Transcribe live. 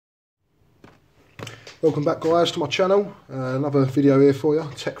Welcome back guys to my channel, another video here for you,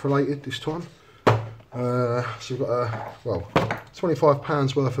 tech related this time. So we've got a, well,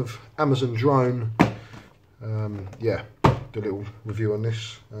 £25 worth of Amazon drone, yeah, do a little review on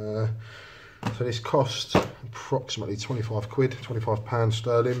this. So this cost approximately 25 quid, £25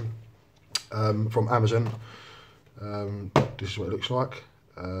 sterling from Amazon. This is what it looks like.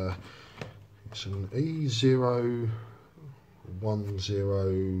 It's an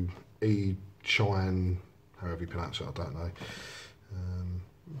E010E Shine, however you pronounce it, I don't know.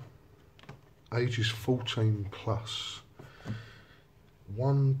 Age is 14 plus.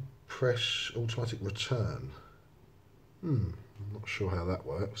 One press automatic return. I'm not sure how that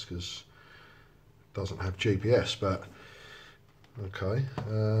works because it doesn't have GPS, but okay.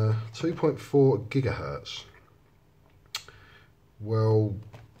 2.4 gigahertz. Well,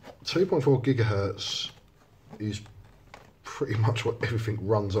 2.4 gigahertz is pretty much what everything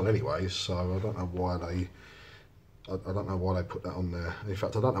runs on anyway, so I don't know why they put that on there. In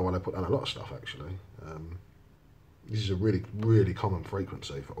fact, I don't know why they put that on a lot of stuff actually. This is a really common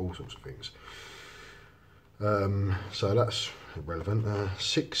frequency for all sorts of things. So that's irrelevant.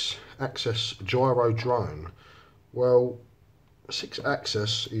 6-axis gyro drone. Well,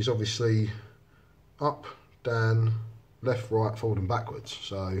 6-axis is obviously up, down, left, right, forward and backwards.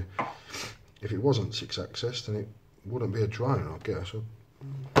 So if it wasn't 6-axis, then it wouldn't be a drone, I guess.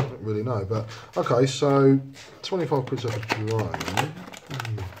 I don't really know, but okay. So 25 quid off a drone.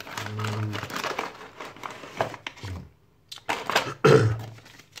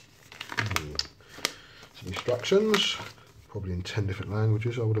 Some instructions, probably in 10 different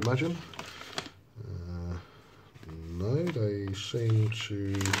languages, I would imagine. No, they seem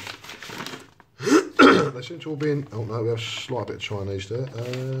to. They seem to all be in. Oh no, we have a slight bit of Chinese there.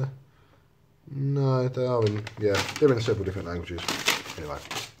 No, they are in. Yeah, they're in several different languages. Anyway,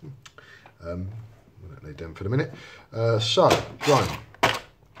 we don't need them for the minute. So, drone.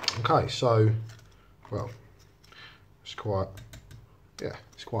 Okay, so, well, it's quite, yeah,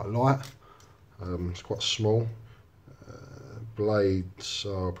 it's quite light. It's quite small. Blades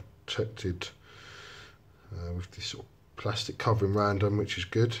are protected with this sort of plastic covering around them, which is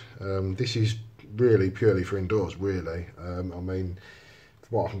good. This is really purely for indoors, really. I mean,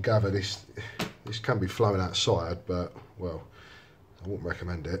 from what I can gather, this can be flown outside, but well, I wouldn't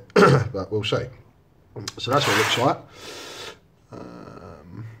recommend it, but we'll see. So that's what it looks like.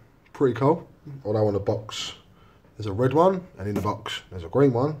 Pretty cool. Although on the box there's a red one, and in the box there's a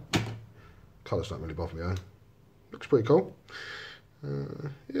green one. Colours don't really bother me, though. Looks pretty cool.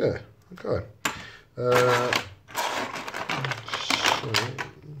 Yeah, okay.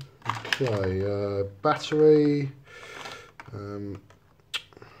 Battery.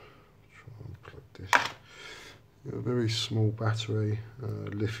 A very small battery,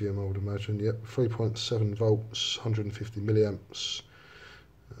 lithium I would imagine, yep, 3.7 volts, 150 milliamps.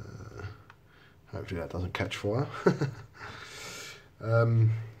 Hopefully that doesn't catch fire.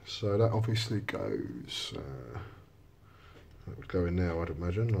 So that obviously goes, that would go in there I'd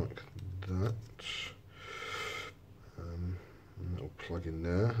imagine, like that. And that'll plug in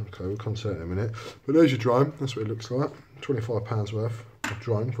there. Okay, we'll come to that in a minute. But there's your drone, that's what it looks like. £25 worth of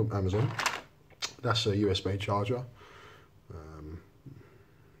drone from Amazon. That's a USB charger.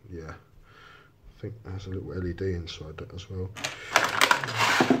 Yeah, I think there's a little LED inside that as well.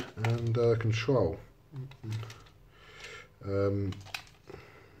 And control.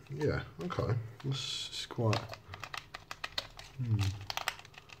 Yeah, okay. This is quite.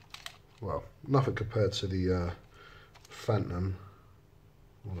 Well, nothing compared to the Phantom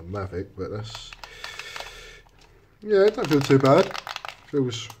or the Mavic, but that's. Yeah, it don't feel too bad.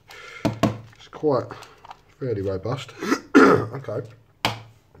 Feels. Quite fairly robust. Okay.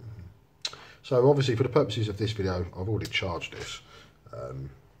 So obviously for the purposes of this video I've already charged this, but I'm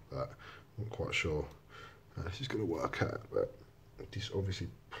not quite sure how this is going to work out, but this obviously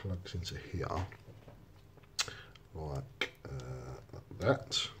plugs into here like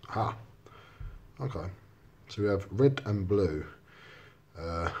that. Okay, so we have red and blue,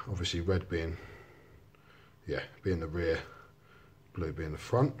 obviously red being the rear, blue being the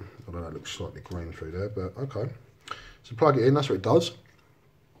front, although that looks slightly green through there, but okay. So plug it in, that's what it does.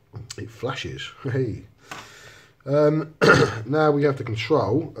 It flashes. Hey. Now we have the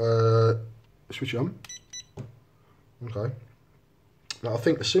control. Switch it on. Okay. Now I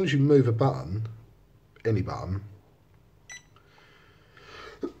think as soon as you move a button, any button,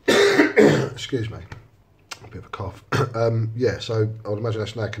 excuse me, a bit of a cough. Yeah, so I would imagine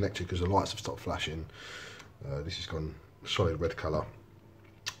that's now connected because the lights have stopped flashing. This has gone solid red colour.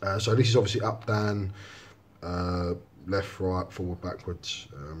 So this is obviously up, down, left, right, forward, backwards.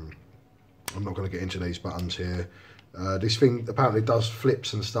 I'm not going to get into these buttons here. This thing apparently does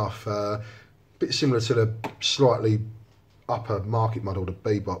flips and stuff, a bit similar to the slightly upper market model, the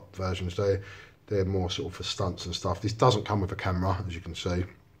Bebop versions. They're more sort of for stunts and stuff. This doesn't come with a camera, as you can see.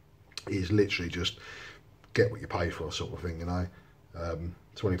 It is literally just get what you pay for sort of thing, you know.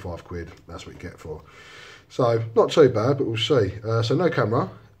 25 quid, that's what you get for. So not too bad, but we'll see. So no camera,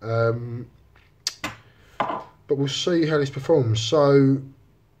 but we'll see how this performs. So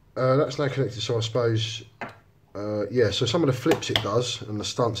that's now connected, so I suppose, yeah, so some of the flips it does and the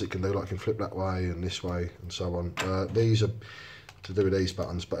stunts it can do, like it can flip that way and this way and so on. These are to do with these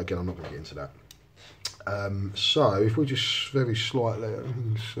buttons, but again, I'm not going to get into that. So if we just very slightly,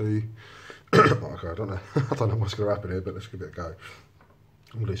 see, okay, I don't know what's going to happen here, but let's give it a go.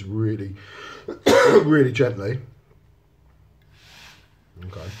 All this really, really gently.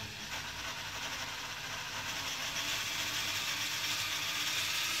 Okay.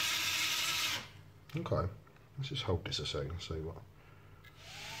 Okay, let's just hold this a second and see what.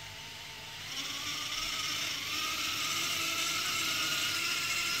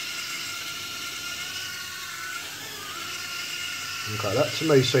 Okay, that to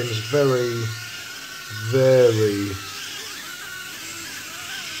me seems very, very,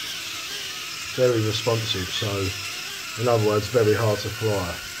 very responsive. So, in other words, very hard to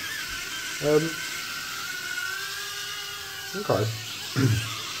fly. Okay.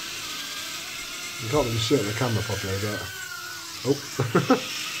 You can't really see it on the camera properly, but oh, I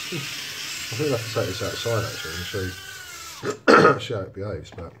think I have to take this outside actually and see how it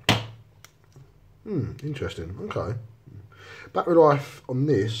behaves. But interesting. Okay. Battery life on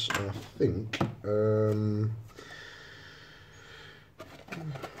this, I think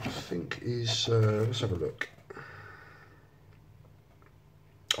is let's have a look.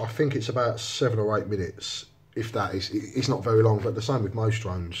 I think it's about 7 or 8 minutes. If that is, it's not very long, but the same with most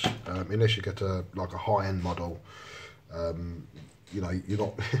drones. Unless you get like a high-end model, you know,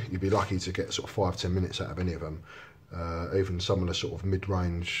 you'd be lucky to get sort of 5-10 minutes out of any of them. Even some of the sort of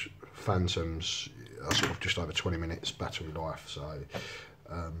mid-range Phantoms are sort of just over 20 minutes battery life. So,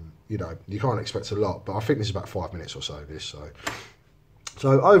 you know, you can't expect a lot, but I think this is about 5 minutes or so.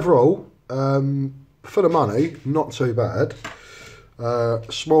 So overall, for the money, not too bad.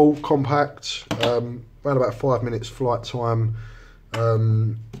 Small, compact. Around about 5 minutes flight time.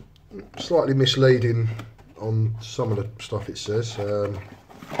 Slightly misleading on some of the stuff it says. It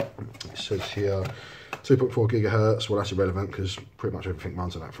says here 2.4 gigahertz. Well, that's irrelevant because pretty much everything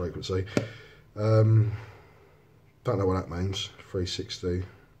runs on that frequency. Don't know what that means. 360.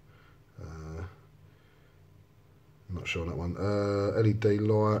 I'm not sure on that one. LED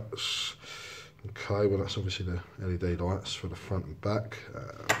lights. Okay, well that's obviously the LED lights for the front and back.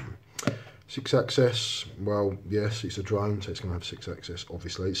 6-axis, well, yes, it's a drone, so it's going to have 6-axis,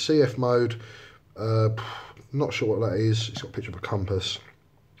 obviously. CF mode, not sure what that is. It's got a picture of a compass.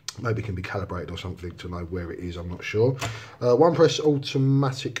 Maybe it can be calibrated or something to know where it is, I'm not sure. One press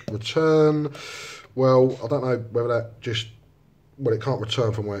automatic return. Well, I don't know whether that just, well, it can't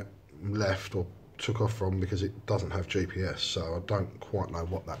return from where it left or took off from because it doesn't have GPS, so I don't quite know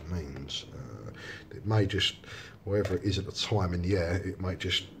what that means. It may just, wherever it is at the time in the air, it may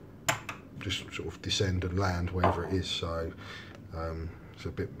just sort of descend and land wherever it is, so it's a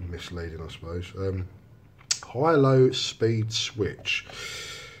bit misleading, I suppose. High-low speed switch.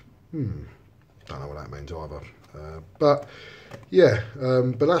 Don't know what that means either. But yeah,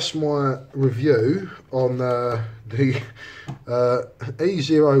 but that's my review on the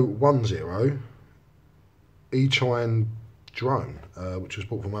E010 eChine drone, which was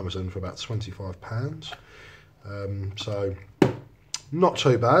bought from Amazon for about £25. So not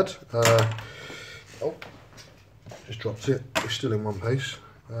too bad. Oh, just dropped it. It's still in one piece.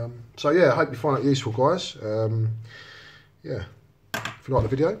 So yeah, I hope you find it useful, guys. Yeah, if you like the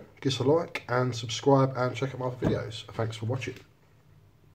video, give us a like and subscribe and check out my other videos. Thanks for watching.